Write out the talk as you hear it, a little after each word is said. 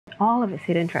all of its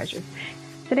hidden treasures.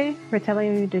 Today, we're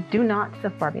telling you the do nots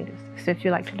of Barbados. So if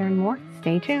you'd like to learn more,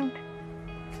 stay tuned.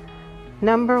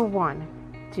 Number 1,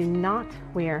 do not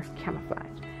wear camouflage.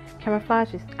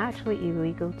 Camouflage is actually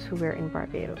illegal to wear in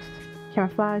Barbados.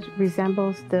 Camouflage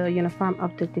resembles the uniform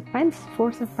of the Defense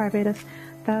Force of Barbados,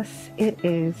 thus it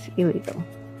is illegal.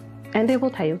 And they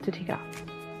will tell you to take it off.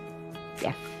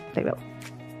 Yes, they will.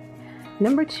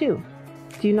 Number 2,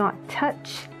 do not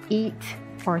touch, eat,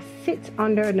 or sit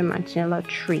under the Manchineel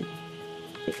tree.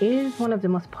 It is one of the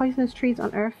most poisonous trees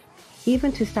on earth.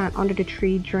 Even to stand under the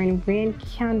tree during rain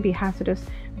can be hazardous.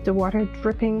 With the water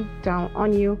dripping down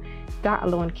on you, that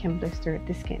alone can blister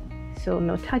the skin. So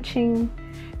no touching,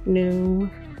 no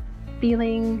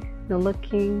feeling, no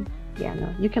looking. Yeah,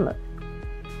 no, you can look.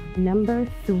 Number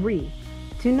 3,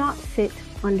 do not sit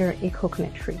under a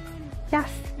coconut tree.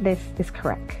 Yes, this is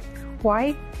correct.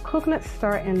 Why? Coconuts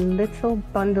start in little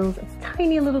bundles of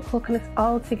tiny little coconuts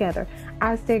all together.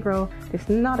 As they grow, there's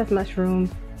not as much room,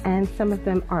 and some of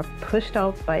them are pushed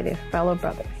out by their fellow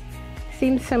brothers.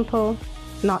 Seems simple,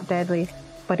 not deadly,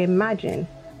 but imagine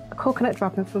a coconut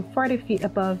dropping from 40 feet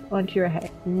above onto your head.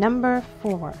 Number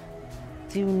 4,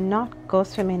 do not go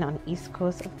swimming on the east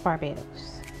coast of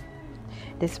Barbados.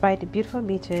 Despite the beautiful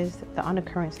beaches, the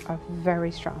undercurrents are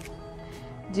very strong.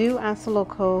 Do ask the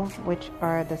local which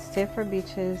are the safer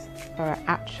beaches that are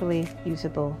actually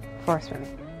usable for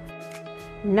swimming.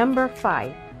 Number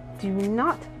 5, do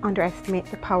not underestimate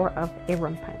the power of a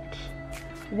rum punch.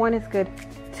 1 is good,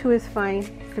 2 is fine,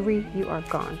 3 you are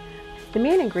gone. The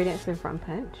main ingredients of rum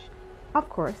punch, of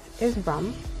course, is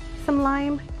rum, some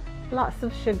lime, lots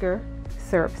of sugar,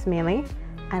 syrups mainly,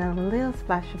 and a little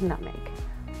splash of nutmeg.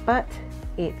 But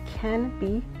it can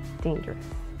be dangerous.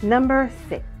 Number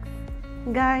 6,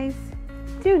 guys,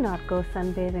 do not go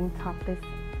sunbathing topless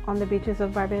on the beaches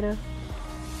of Barbados.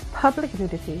 Public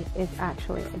nudity is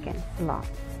actually against the law.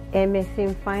 It may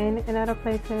seem fine in other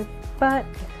places, but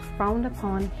it's frowned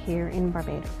upon here in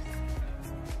Barbados.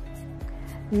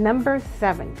 Number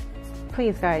 7,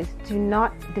 please guys, do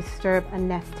not disturb a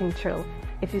nesting turtle.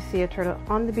 If you see a turtle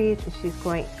on the beach and she's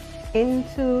going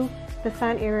into the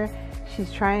sand area,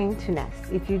 she's trying to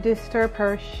nest. If you disturb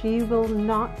her, she will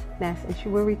not nest and she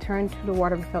will return to the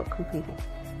water without completing.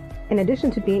 In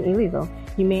addition to being illegal,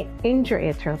 you may injure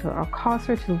a turtle or cause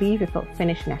her to leave without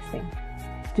finished nesting.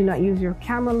 Do not use your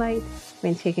camera light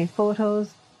when taking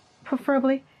photos.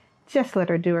 Preferably, just let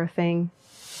her do her thing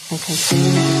and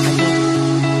continue to cycle.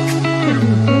 If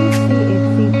you do see a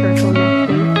sea turtle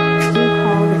nesting, do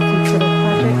call the Sea Turtle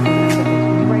Project and the number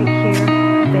is right here.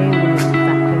 They will know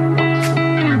exactly what to do.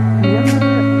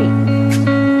 Number 8,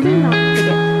 do not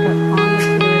forget to put on the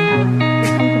sailor talent. They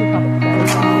come to the public very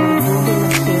often. They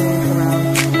must sailors around,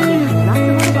 and you cannot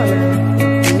do it about it.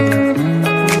 Number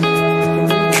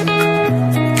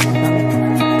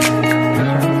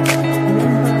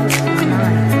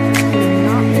 9, do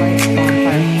not light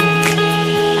bonfires.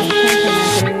 At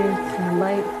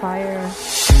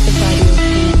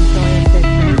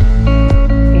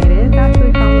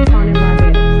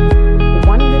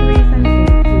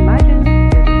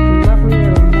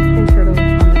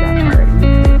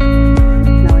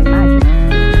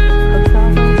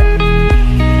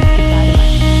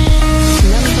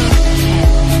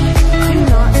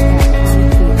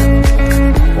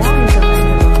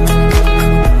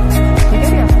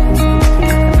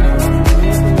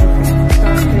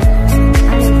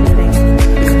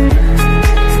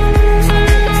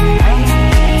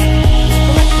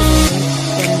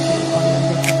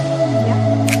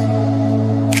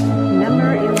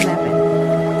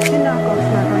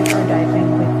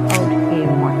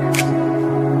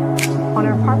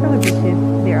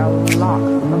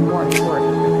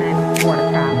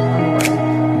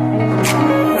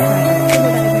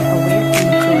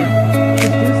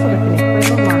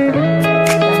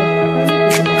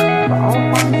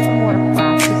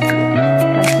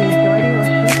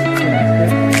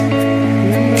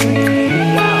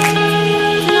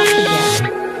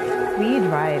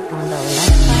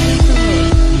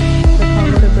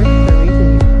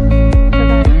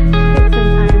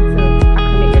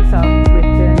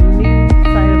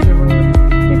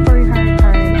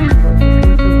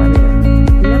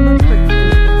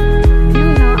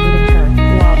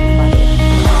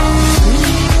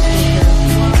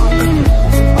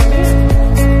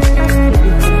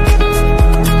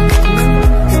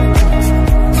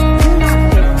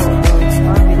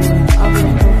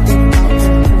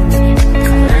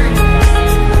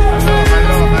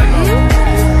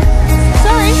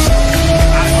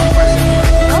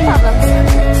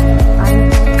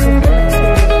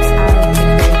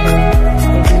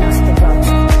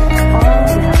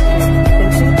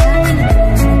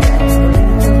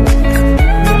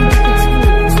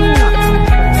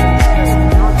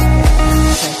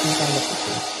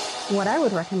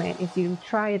is you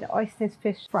try the oyster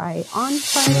fish fry on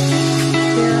Friday.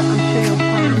 Here, I'm sure you'll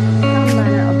find some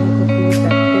manner of local food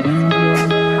that fits your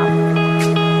palate.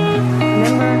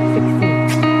 Number 16.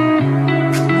 Do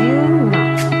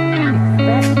not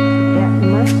expect to get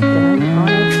much done on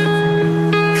a Sunday.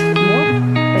 Most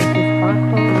places are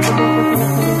closed for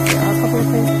business on a Sunday. There are a couple of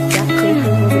things. Gas stations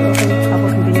will be open, a couple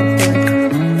of convenience stores.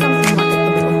 Some supermarkets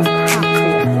will be open half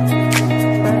day.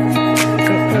 But it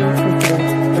is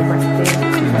considered the rest day.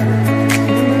 But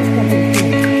number 17.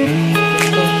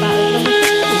 Goes back to number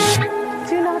 16.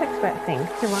 Do not expect things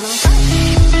to run on time.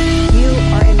 You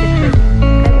are in the Caribbean,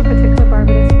 and in particular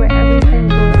Barbados, where everything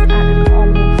goes at an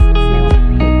almost snail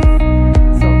pace.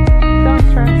 So don't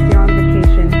stress, you're on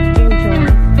vacation, enjoy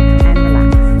and relax.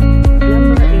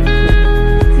 Number 18.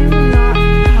 Do not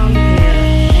come here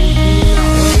and do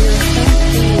not order something.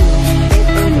 It is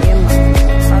a must.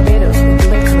 Barbados is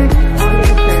liquid on the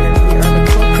equator. We are the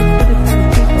closest to the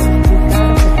sun people. You've got to protect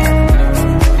yourself.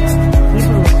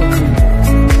 Even local people.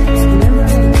 Number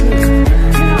 19.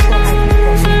 Do not go hiking for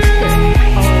winter.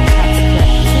 Always have to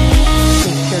dress clean.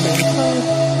 Make sure they're enclosed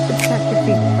to protect your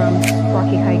feet from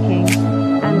rocky hiking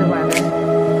and the weather.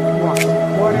 Walk with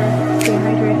water, stay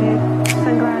hydrated,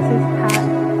 sunglasses, hat,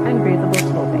 and breathable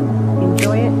clothing.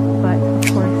 Enjoy it, but of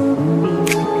course, be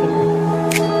prepared.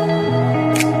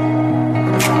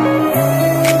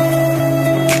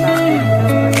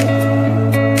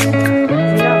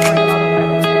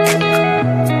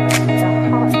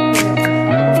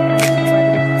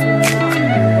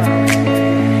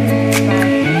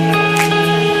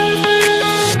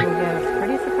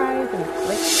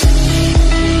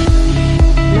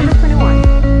 Number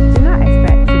 21. Do not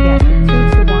expect to get the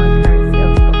 2-to-1 currency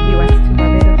of US to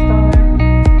Barbados dollar.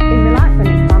 In relaxed and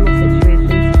informal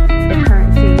situations, the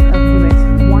currency of US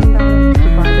 $1 to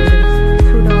Barbados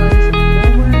 $2 lower,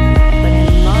 but in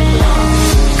larger companies where currency is paid at the time is what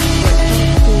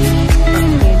is Number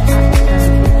 22. Do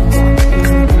not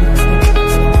expect anything to private taxis here in Barbados.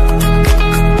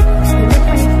 This one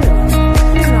is example standards from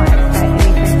distance equaling to the amount of money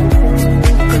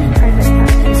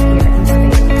or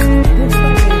time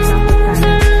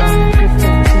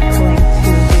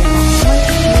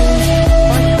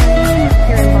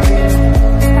here in Barbados.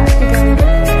 Taxi guys have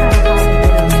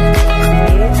a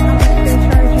high bit of ways how much they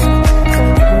charge you, so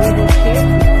negotiate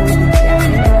before you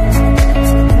step in.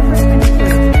 Number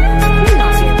 23. Do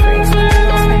not be afraid to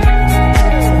open.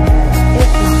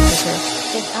 It's not sugar.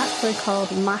 It's actually called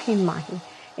mahi-mahi.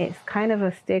 It's kind of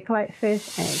a steak-like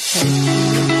fish and it tastes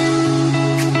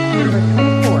Number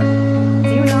 24.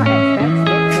 Do not expect to get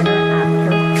dinner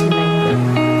after 9:30.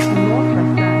 Most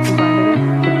restaurants in Barbados,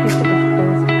 the kitchen is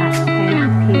closed at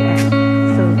 10 p.m.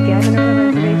 So get an early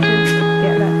reservation,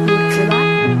 get that food,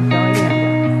 relax, and enjoy the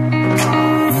ambiance.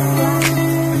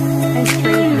 Last and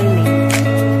strangely named.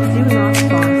 Do not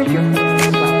bond your host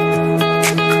as well.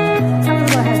 I'm a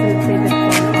little hesitant to say this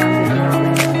one on the do not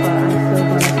list, but I'm still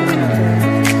going to put it out there.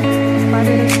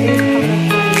 Barbados is coming up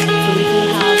time, so we do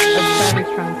have a very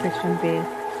strong Christian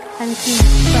base and some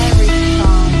very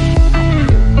strong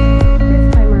attitude.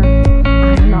 Disclaimer,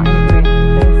 I'm not in agreement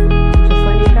with this. Just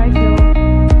letting you guys know,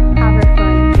 have your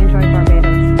fun, enjoy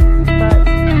Barbados, but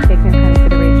take into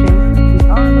consideration, we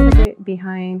are a little bit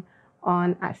behind on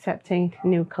accepting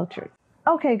new cultures.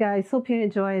 Okay guys, hope you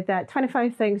enjoyed that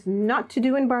 25 things not to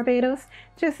do in Barbados.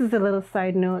 Just as a little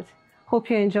side note, hope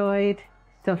you enjoyed.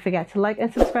 Don't forget to like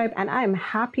and subscribe, and I'm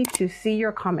happy to see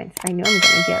your comments. I know I'm going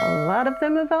to get a lot of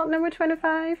them about number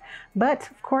 25, but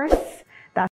of course,